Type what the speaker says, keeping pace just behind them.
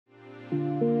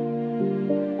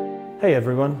Hey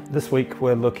everyone, this week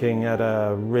we're looking at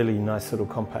a really nice little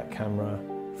compact camera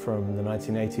from the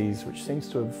 1980s which seems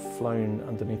to have flown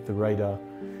underneath the radar.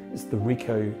 It's the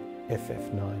Ricoh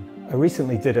FF-9. I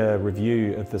recently did a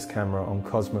review of this camera on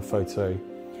Kosmo Foto.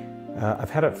 I've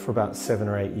had it for about 7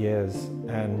 or 8 years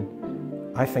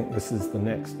and I think this is the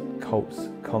next cult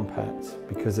compact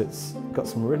because it's got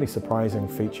some really surprising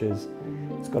features.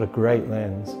 It's got a great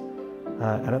lens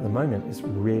and at the moment it's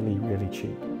really, really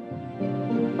cheap.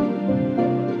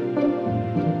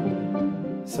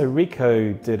 So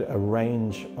Ricoh did a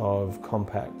range of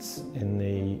compacts in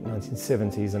the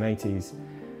 1970s and 80s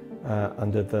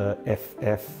under the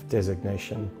FF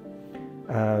designation.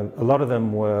 A lot of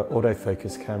them were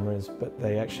autofocus cameras, but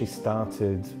they actually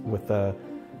started with a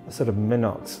sort of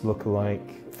Minox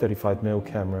lookalike 35mm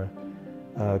camera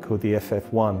called the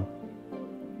FF-9.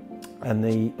 And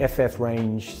the FF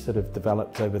range sort of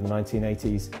developed over the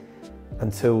 1980s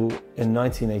until in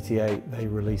 1988 they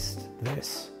released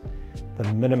this, the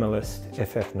minimalist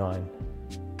FF-9.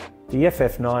 The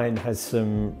FF-9 has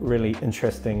some really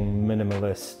interesting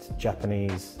minimalist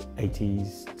Japanese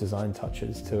 80s design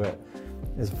touches to it.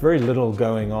 There's very little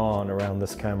going on around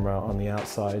this camera on the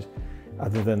outside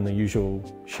other than the usual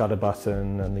shutter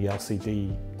button and the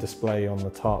LCD display on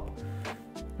the top.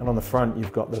 And on the front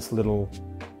you've got this little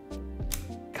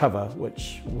cover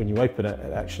which when you open it,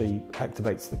 it actually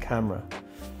activates the camera.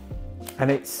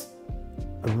 And it's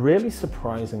a really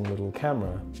surprising little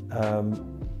camera.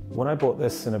 When I bought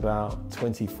this in about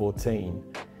 2014,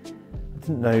 I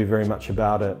didn't know very much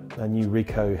about it. I knew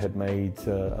Ricoh had made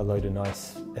a load of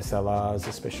nice SLRs,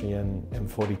 especially in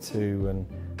M42 and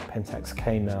Pentax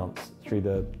K mounts through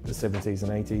the 70s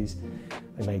and 80s.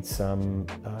 They made some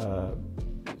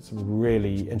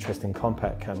really interesting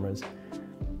compact cameras.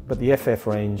 But the FF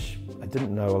range, I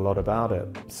didn't know a lot about it.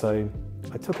 So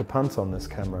I took a punt on this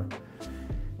camera.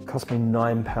 It cost me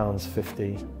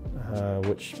 £9.50,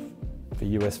 which for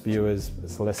US viewers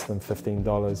is less than $15.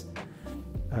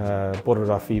 Bought it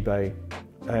off eBay,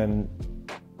 and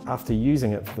after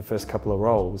using it for the first couple of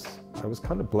rolls, I was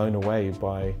kind of blown away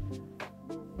by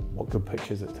what good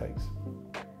pictures it takes.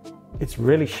 It's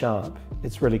really sharp,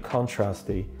 it's really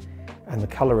contrasty, and the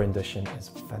color rendition is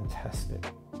fantastic.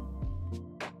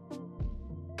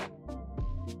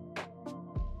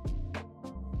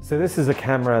 So this is a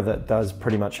camera that does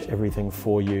pretty much everything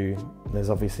for you. There's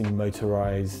obviously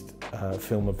motorized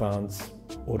film advance,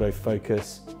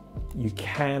 autofocus. You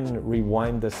can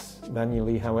rewind this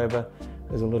manually, however.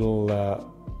 There's a little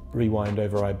rewind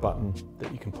override button that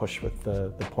you can push with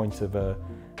the point of a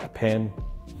pen.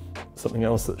 Something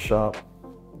else that's sharp.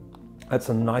 That's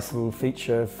a nice little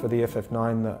feature for the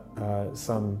FF-9 that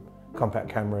some compact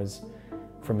cameras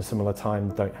from a similar time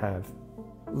don't have.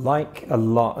 Like a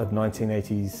lot of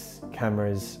 1980s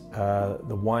cameras,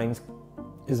 the wind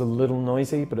is a little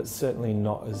noisy, but it's certainly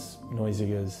not as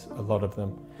noisy as a lot of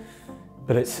them.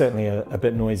 But it's certainly a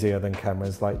bit noisier than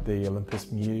cameras like the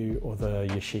Olympus Mu or the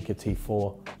Yashica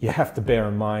T4. You have to bear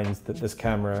in mind that this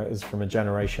camera is from a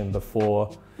generation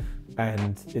before,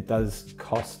 and it does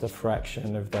cost a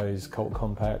fraction of those cult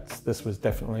compacts. This was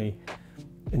definitely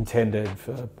intended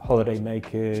for holiday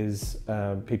makers,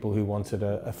 people who wanted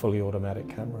a fully automatic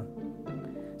camera.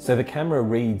 So the camera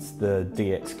reads the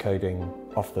DX coding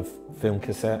off the film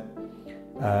cassette.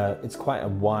 It's quite a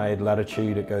wide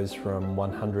latitude. It goes from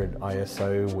 100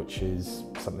 ISO, which is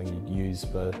something you'd use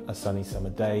for a sunny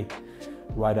summer day,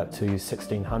 right up to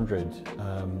 1600,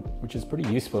 which is pretty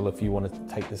useful if you wanted to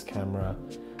take this camera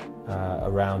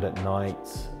around at night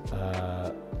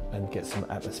and get some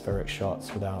atmospheric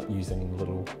shots without using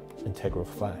little integral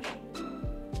flash.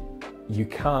 You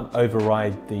can't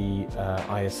override the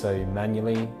ISO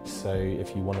manually, so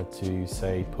if you wanted to,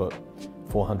 say, put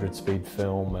 400 speed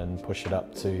film and push it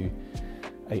up to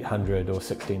 800 or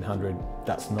 1600,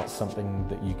 that's not something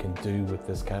that you can do with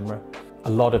this camera. A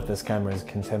lot of this camera's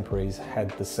contemporaries had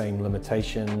the same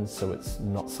limitations, so it's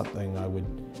not something I would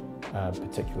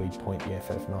particularly point the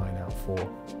FF-9 out for.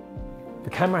 The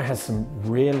camera has some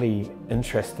really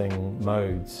interesting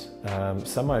modes,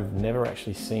 some I've never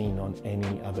actually seen on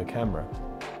any other camera.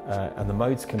 And the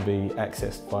modes can be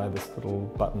accessed via this little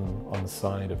button on the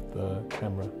side of the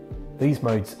camera. These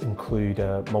modes include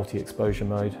a multi-exposure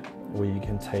mode, where you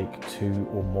can take 2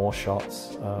 or more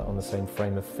shots on the same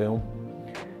frame of film,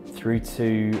 through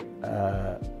to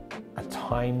a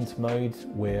timed mode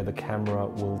where the camera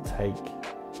will take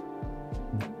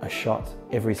a shot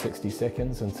every 60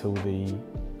 seconds until the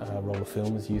roll of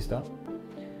film is used up.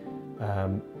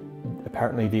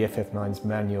 Apparently the FF-9's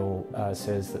manual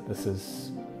says that this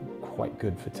is quite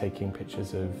good for taking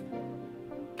pictures of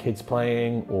kids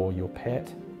playing or your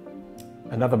pet.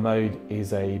 Another mode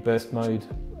is a burst mode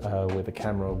where the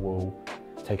camera will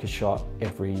take a shot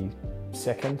every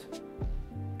second.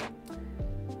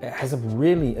 It has a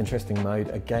really interesting mode.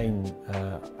 Again,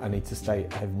 I need to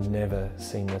state I've never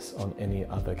seen this on any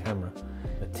other camera.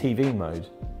 A TV mode,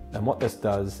 and what this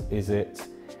does is it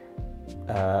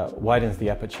widens the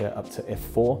aperture up to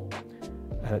f4,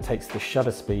 and it takes the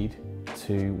shutter speed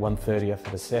to 1/30th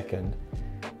of a second,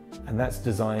 and that's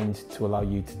designed to allow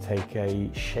you to take a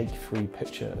shake-free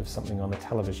picture of something on a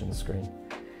television screen.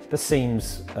 This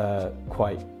seems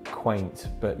quite quaint,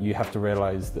 but you have to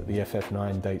realize that the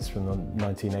FF-9 dates from the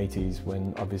 1980s,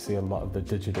 when obviously a lot of the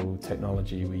digital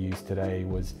technology we use today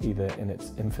was either in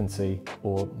its infancy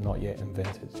or not yet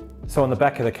invented. So on the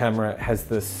back of the camera it has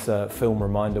this film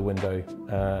reminder window,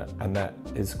 and that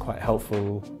is quite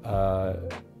helpful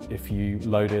if you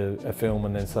load a film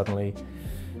and then suddenly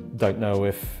don't know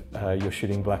if you're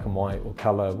shooting black and white or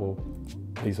color. Well,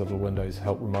 these little windows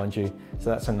help remind you.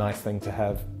 So that's a nice thing to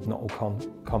have. Not all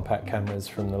compact cameras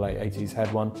from the late 80s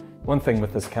had one. One thing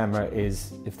with this camera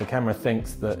is if the camera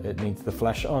thinks that it needs the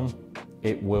flash on,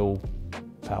 it will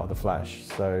power the flash.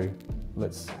 So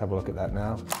let's have a look at that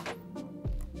now.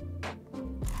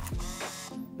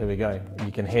 There we go.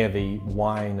 You can hear the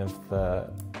whine of the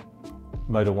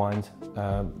motor wind.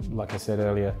 Like I said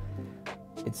earlier,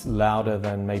 it's louder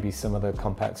than maybe some of the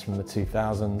compacts from the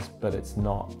 2000s, but it's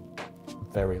not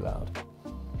very loud.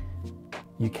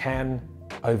 You can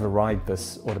override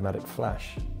this automatic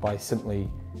flash by simply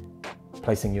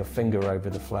placing your finger over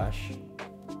the flash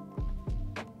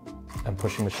and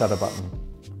pushing the shutter button.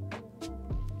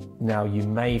 Now you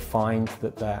may find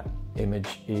that that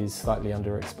image is slightly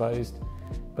underexposed,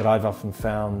 but I've often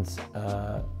found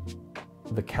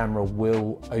the camera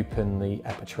will open the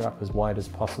aperture up as wide as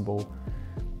possible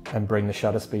and bring the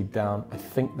shutter speed down. I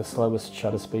think the slowest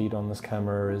shutter speed on this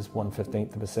camera is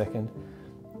 1/15th of a second.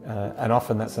 And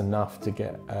often that's enough to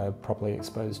get a properly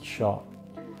exposed shot.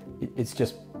 It's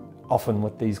just often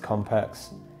with these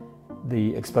compacts,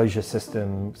 the exposure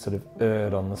system sort of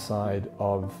erred on the side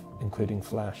of including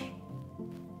flash.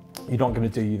 You're not going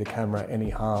to do the camera any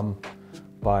harm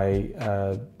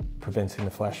by preventing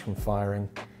the flash from firing.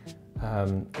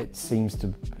 It seems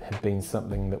to have been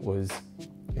something that was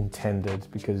intended,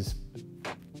 because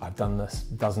I've done this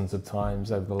dozens of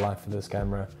times over the life of this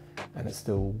camera and it's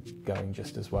still going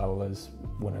just as well as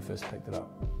when I first picked it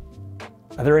up.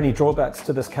 Are there any drawbacks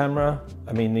to this camera?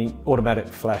 I mean, the automatic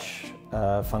flash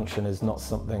function is not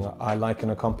something I like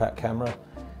in a compact camera,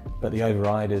 but the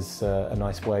override is a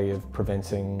nice way of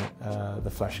preventing the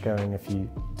flash going if you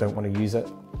don't want to use it.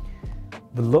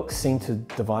 The looks seem to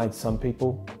divide some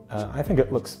people. I think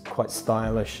it looks quite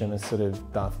stylish in a sort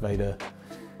of Darth Vader,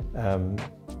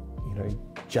 you know,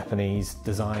 Japanese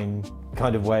design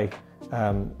kind of way.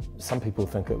 Some people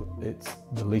think it's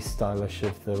the least stylish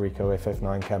of the Ricoh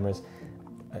FF-9 cameras.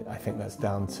 I think that's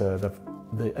down to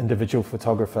the individual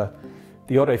photographer.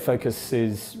 The autofocus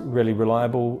is really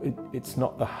reliable. It's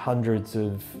not the hundreds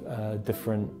of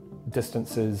different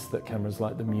distances that cameras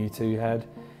like the Mewtwo had,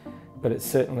 but it's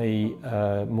certainly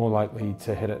more likely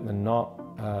to hit it than not.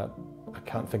 I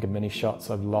can't think of many shots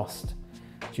I've lost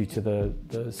due to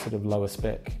the sort of lower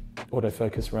spec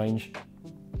autofocus range.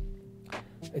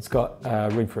 It's got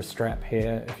room for a strap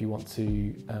here if you want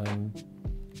to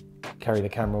carry the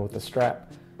camera with the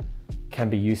strap. Can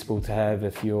be useful to have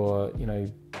if you're, you know,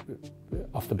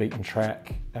 off the beaten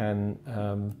track, and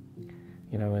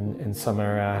you know, in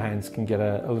summer our hands can get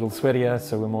a little sweatier,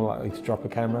 so we're more likely to drop a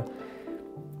camera.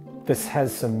 This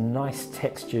has some nice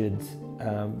textured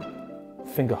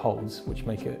finger holds which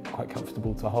make it quite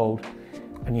comfortable to hold,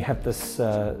 and you have this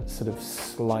sort of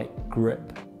slight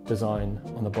grip design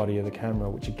on the body of the camera,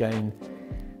 which again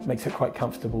makes it quite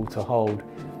comfortable to hold.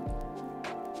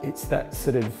 It's that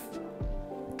sort of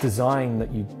design that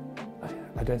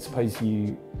I don't suppose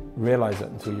you realize it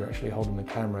until you're actually holding the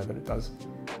camera, but it does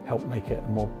help make it a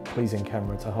more pleasing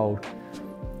camera to hold.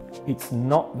 It's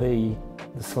not the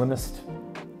slimmest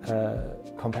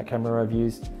compact camera I've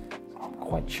used.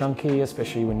 Quite chunky,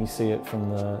 especially when you see it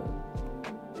from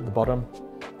the bottom.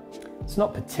 It's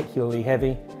not particularly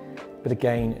heavy, but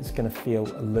again, it's going to feel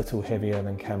a little heavier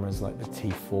than cameras like the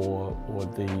T4 or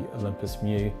the Olympus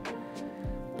Mew.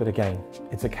 But again,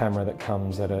 it's a camera that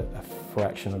comes at a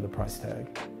fraction of the price tag.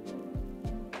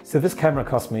 So this camera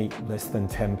cost me less than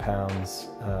 £10.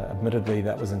 Admittedly,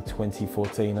 that was in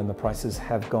 2014, and the prices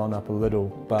have gone up a little,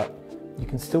 but you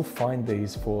can still find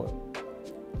these for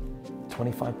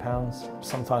 £25,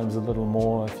 sometimes a little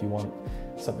more if you want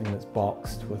something that's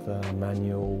boxed with a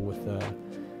manual, with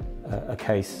a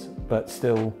case, but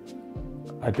still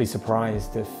I'd be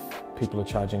surprised if people are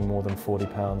charging more than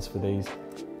 £40 for these.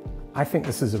 I think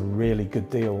this is a really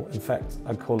good deal. In fact,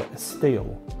 I'd call it a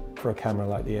steal for a camera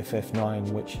like the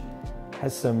FF-9, which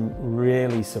has some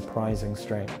really surprising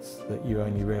strengths that you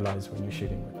only realize when you're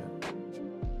shooting with it.